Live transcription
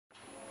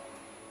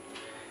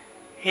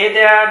Hey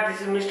there,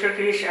 this is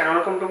MrKrish and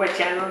welcome to my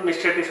channel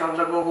MrKrish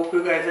OntheGo. Hope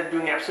you guys are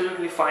doing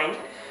absolutely fine.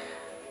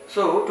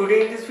 So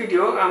today in this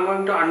video I'm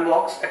going to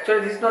unbox.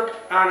 Actually this is not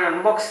an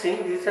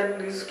unboxing, this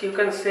you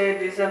can say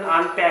this is an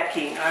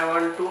unpacking. I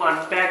want to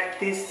unpack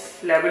this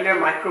lavalier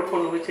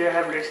microphone which I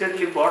have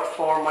recently bought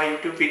for my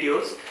YouTube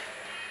videos.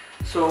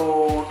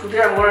 So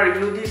today I'm going to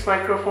review this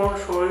microphone,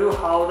 show you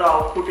how the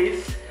output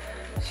is.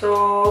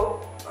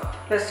 So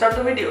let's start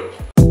the video.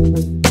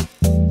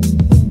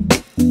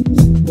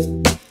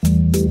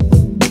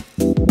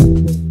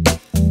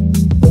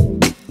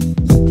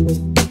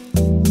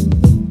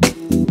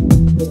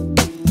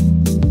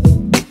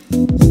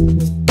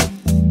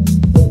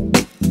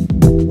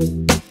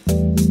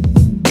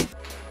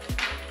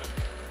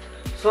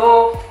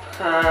 So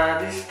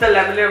this is the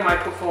lavalier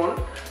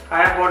microphone.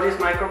 I have bought this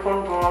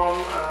microphone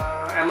from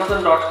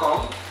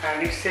Amazon.com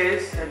and it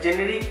says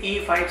generic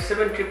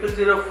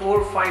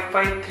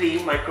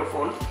E570004553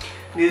 microphone.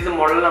 This is the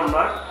model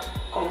number.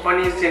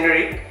 Company is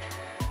generic,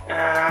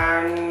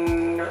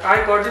 and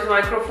I got this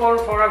microphone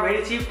for a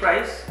very cheap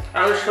price.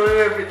 I will show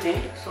you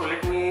everything. So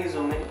let me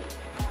zoom in.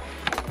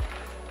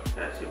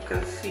 As you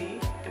can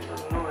see, I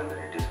don't know whether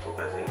it is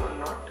focusing or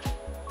not.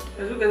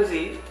 As you can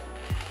see,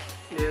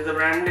 this is the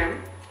brand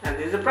name and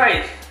this is the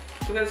price.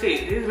 You can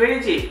see this is very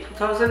cheap,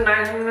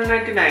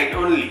 2,999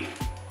 only.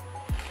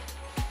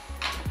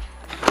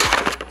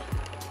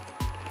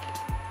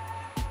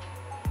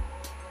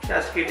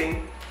 Just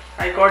kidding.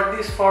 I got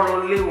this for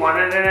only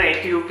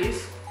 180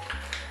 rupees.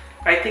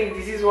 I think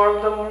this is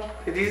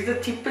this is the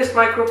cheapest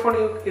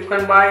microphone you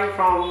can buy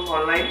from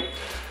online,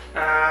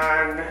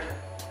 and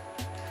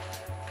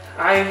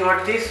I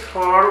got this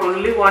for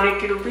only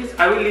 180 rupees.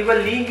 I will leave a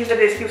link in the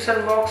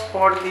description box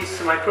for this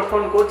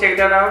microphone. Go check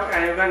that out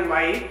and you can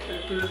buy it.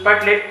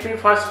 But let me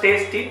first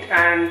test it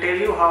and tell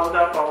you how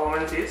the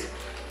performance is.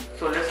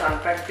 So let's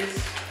unpack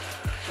this.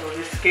 So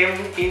this came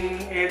in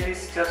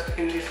just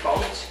in this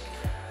pouch.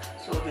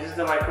 So this is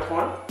the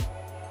microphone.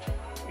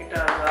 It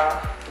has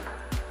a,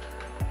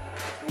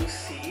 let me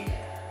see,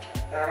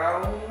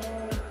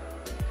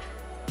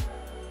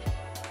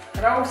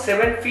 around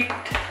 7 feet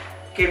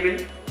cable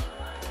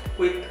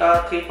with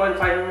a 3.5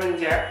 mm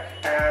jack,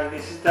 and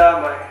this is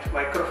the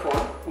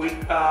microphone with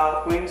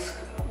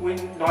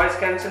wind noise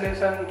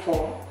cancellation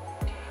foam.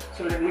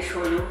 So let me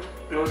show you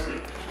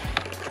closely.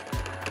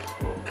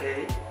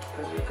 Okay,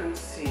 as you can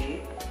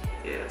see,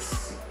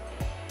 yes.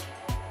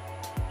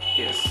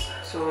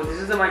 So this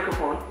is the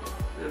microphone,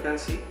 as you can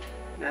see,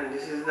 and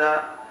this is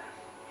the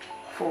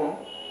foam.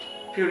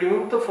 If you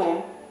remove the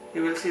foam,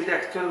 you will see the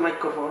actual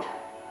microphone.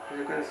 As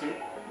you can see,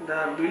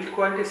 the build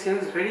quality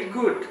seems very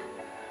good.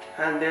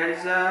 And there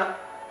is a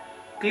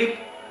clip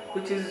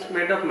which is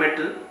made of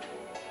metal.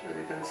 As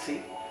you can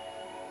see,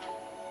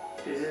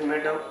 this is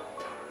made of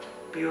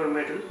pure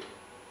metal,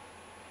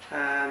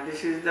 and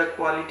this is the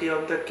quality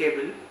of the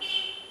cable,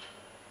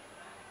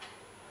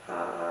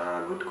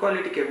 good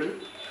quality cable,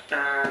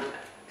 and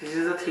this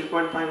is a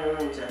 3.5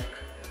 mm jack.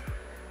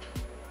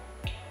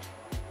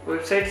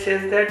 Website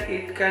says that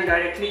it can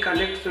directly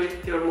connect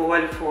with your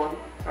mobile phone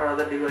or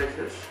other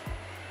devices.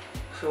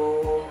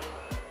 So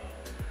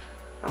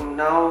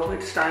now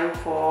it's time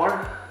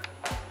for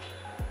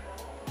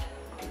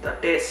the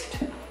test.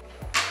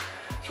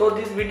 So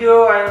this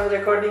video I am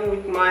recording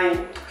with my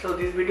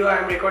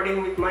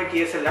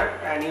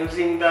DSLR and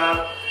using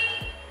the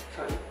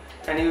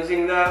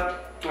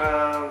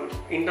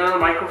internal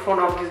microphone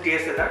of this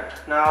DSLR.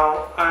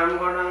 Now I am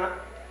gonna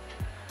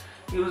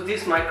use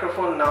this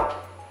microphone now.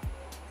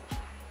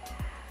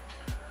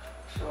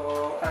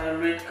 So I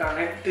will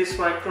connect this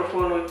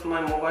microphone with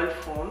my mobile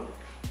phone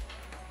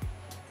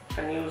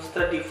and use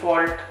the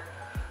default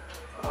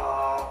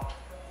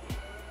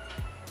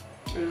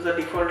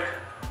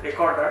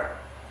recorder.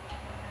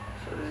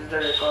 So this is the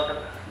recorder.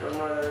 Don't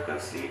know whether you can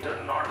see it or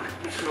not.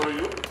 Let me show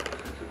you.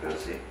 As you can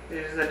see,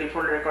 this is the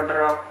default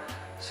recorder of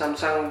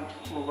Samsung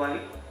mobile.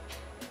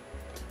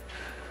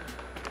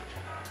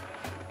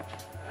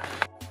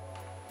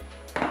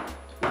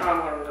 Now I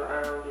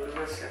will do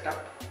the setup.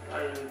 I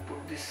will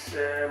put this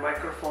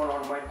microphone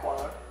on my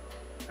collar.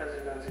 As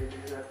you can see,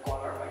 this is a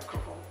collar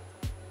microphone.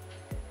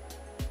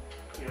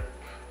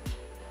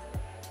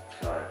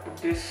 So I put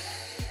this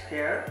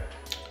here.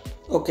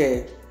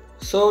 Okay,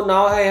 so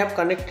now I have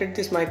connected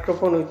this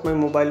microphone with my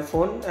mobile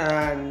phone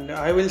and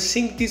I will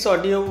sync this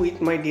audio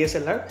with my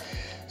DSLR.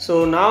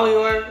 So now you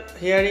are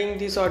hearing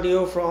this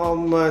audio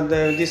from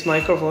this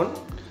microphone.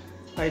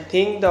 I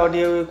think the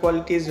audio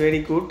quality is very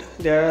good.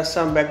 There are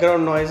some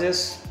background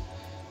noises.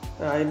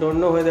 I don't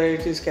know whether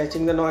it is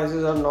catching the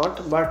noises or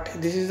not, but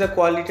this is the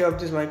quality of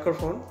this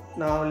microphone.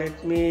 Now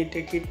let me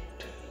take it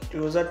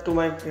closer to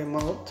my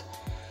mouth.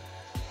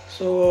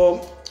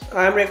 So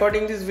I am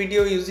recording this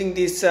video using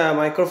this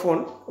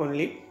microphone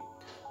only,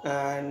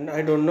 and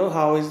I don't know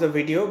how is the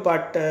video,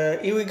 but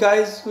you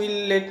guys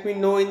will let me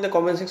know in the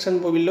comment section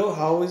below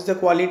how is the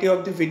quality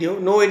of the video.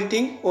 No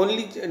editing,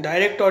 only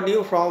direct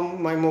audio from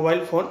my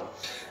mobile phone,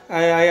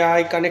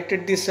 I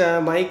connected this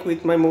mic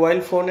with my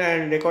mobile phone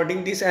and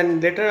recording this,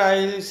 and later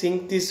I'll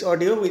sync this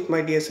audio with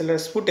my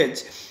DSLR's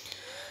footage.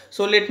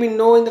 So let me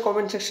know in the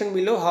comment section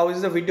below how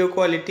is the video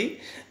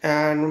quality,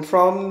 and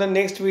from the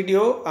next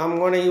video I'm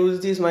gonna use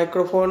this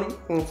microphone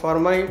for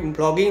my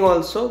vlogging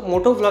also,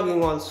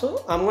 motovlogging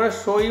also. I'm gonna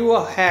show you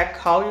a hack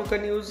how you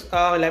can use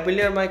a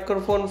lavalier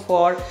microphone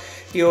for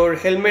your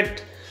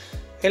helmet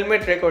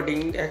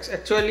recording.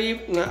 Actually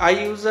I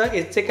use a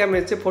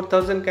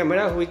HJ4000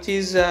 camera, which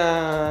is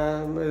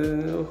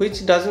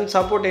which doesn't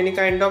support any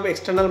kind of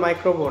external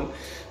microphone.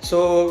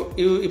 So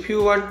if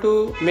you want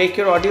to make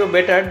your audio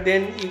better,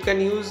 then you can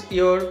use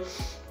your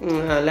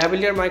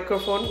lavalier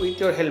microphone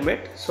with your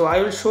helmet. So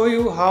I will show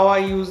you how I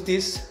use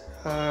this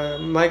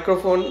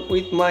microphone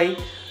with my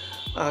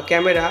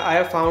camera. I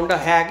have found a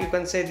hack, you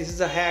can say this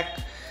is a hack.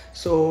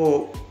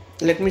 So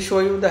let me show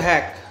you the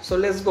hack. So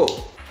let's go.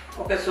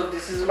 Okay, so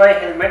this is my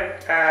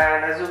helmet,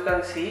 and as you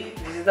can see,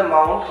 this is the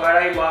mount where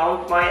I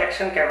mount my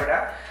action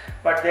camera,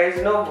 but there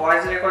is no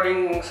voice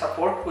recording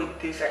support with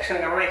this action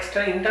camera,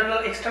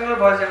 external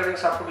voice recording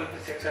support with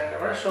this action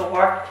camera. So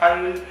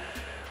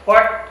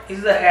what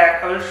is the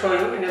hack, I will show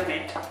you in a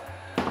bit.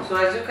 So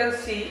as you can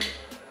see,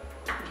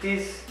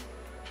 these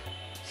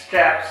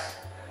straps,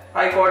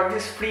 I got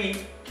this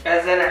free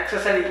as an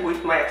accessory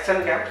with my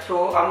action cam.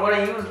 So I'm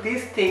gonna use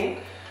this thing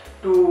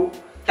to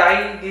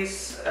tie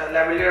this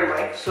lavalier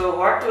mic. So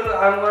what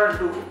I'm gonna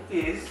do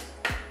is,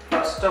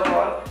 first of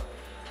all,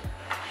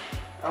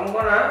 I'm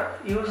gonna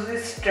use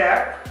this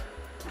strap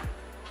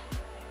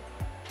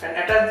and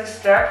attach this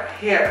strap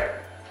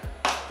here.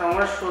 I'm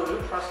gonna show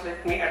you. First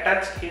let me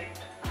attach it.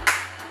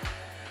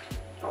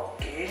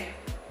 Okay.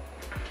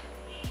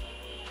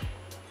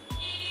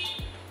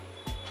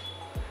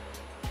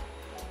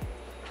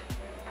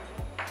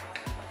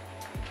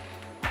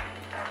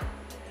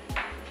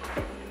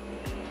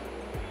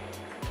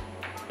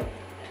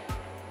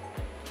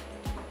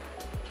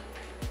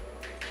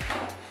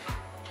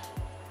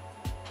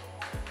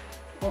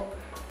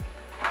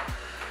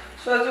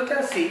 So as you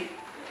can see,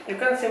 you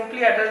can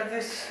simply attach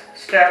this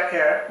strap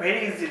here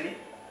very easily.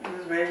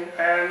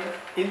 And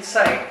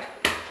inside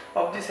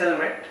of this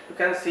helmet, you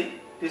can see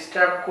this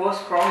strap goes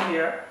from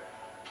here.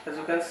 As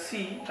you can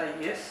see, I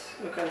guess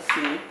you can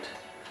see it.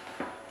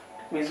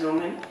 Let me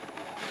zoom in.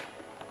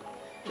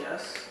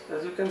 Yes,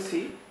 as you can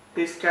see,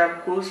 this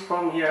strap goes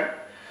from here,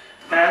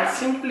 and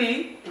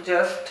simply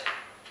just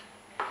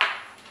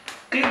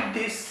clip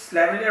this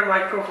lavalier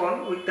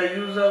microphone with the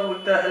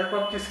help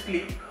of this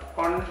clip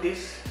on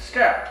this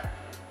strap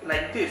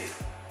like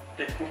this.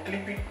 Let me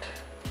clip it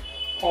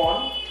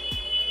on.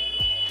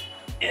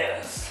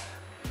 Yes,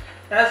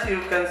 as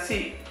you can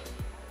see,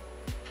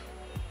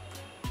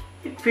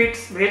 it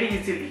fits very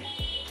easily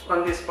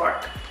on this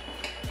part.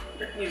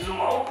 Let me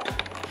zoom out.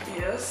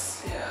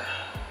 Yes, yeah,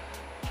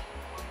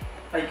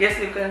 I guess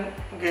you can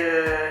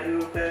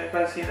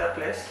see the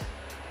place.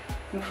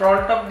 In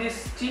front of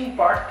this chin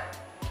part,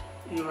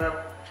 you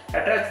have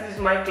attach this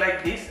mic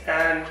like this,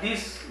 and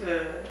this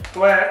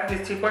wire,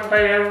 this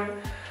 3.5mm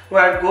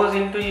wire goes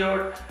into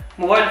your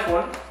mobile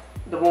phone.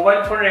 The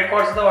mobile phone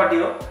records the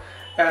audio,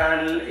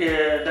 and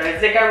the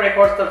SD cam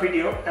records the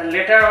video, and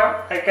later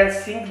on I can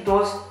sync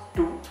those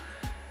two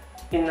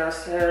in a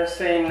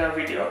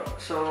video.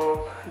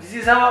 So this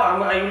is how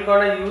I will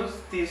gonna use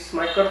this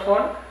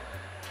microphone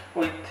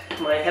with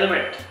my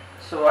helmet.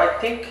 So I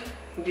think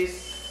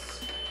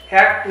this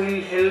hack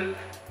will help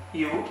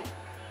you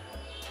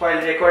while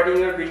recording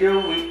your video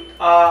with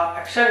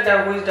action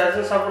cam which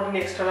doesn't support an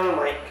external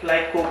mic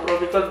like GoPro,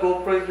 because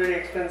GoPro is very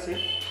expensive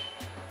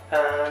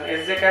and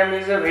SD cam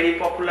is a very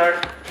popular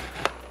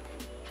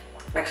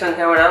action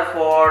camera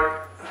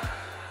for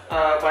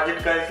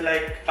budget guys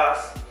like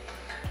us.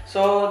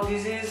 So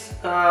this is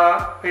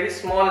a very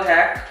small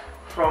hack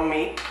from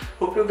me.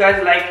 Hope you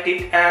guys liked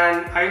it,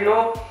 and I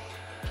know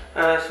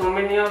so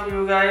many of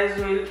you guys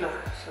will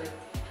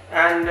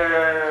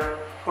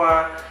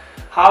for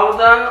how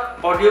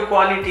the audio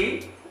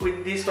quality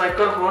with this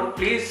microphone,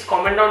 please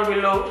comment down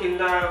below in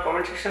the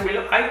comment section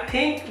below. I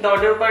think the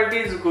audio quality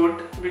is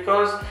good,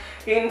 because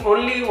in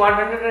only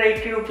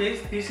 180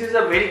 rupees this is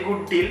a very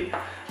good deal.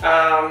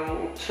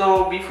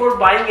 So before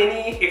buying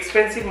any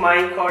expensive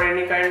mic or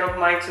any kind of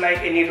mics like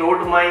any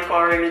Rode mic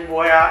or any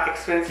Boya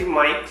expensive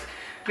mics,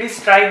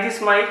 please try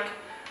this mic.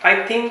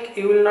 I think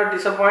you will not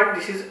disappoint.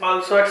 This is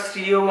also a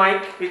stereo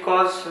mic,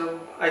 because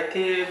I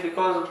think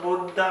because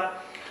both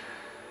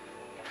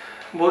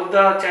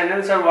the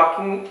channels are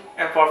working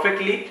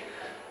perfectly.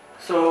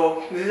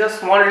 So this is a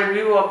small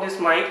review of this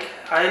mic.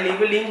 I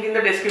leave a link in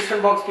the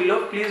description box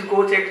below. Please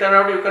go check that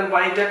out. You can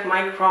buy that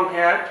mic from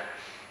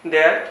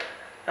there.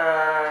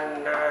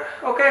 And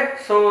okay,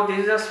 so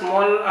this is a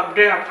small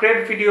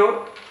upgrade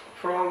video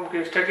from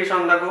MrKrish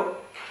OntheGo.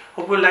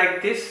 Hope you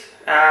like this,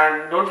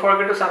 and don't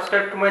forget to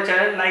subscribe to my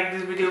channel, like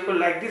this video if you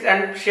like this,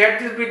 and share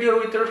this video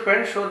with your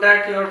friends so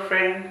that your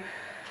friend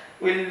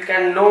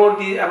can know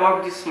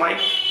about this mic.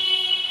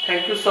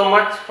 Thank you so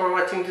much for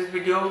watching this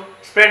video.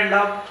 Spread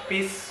love,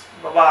 peace,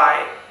 bye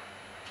bye.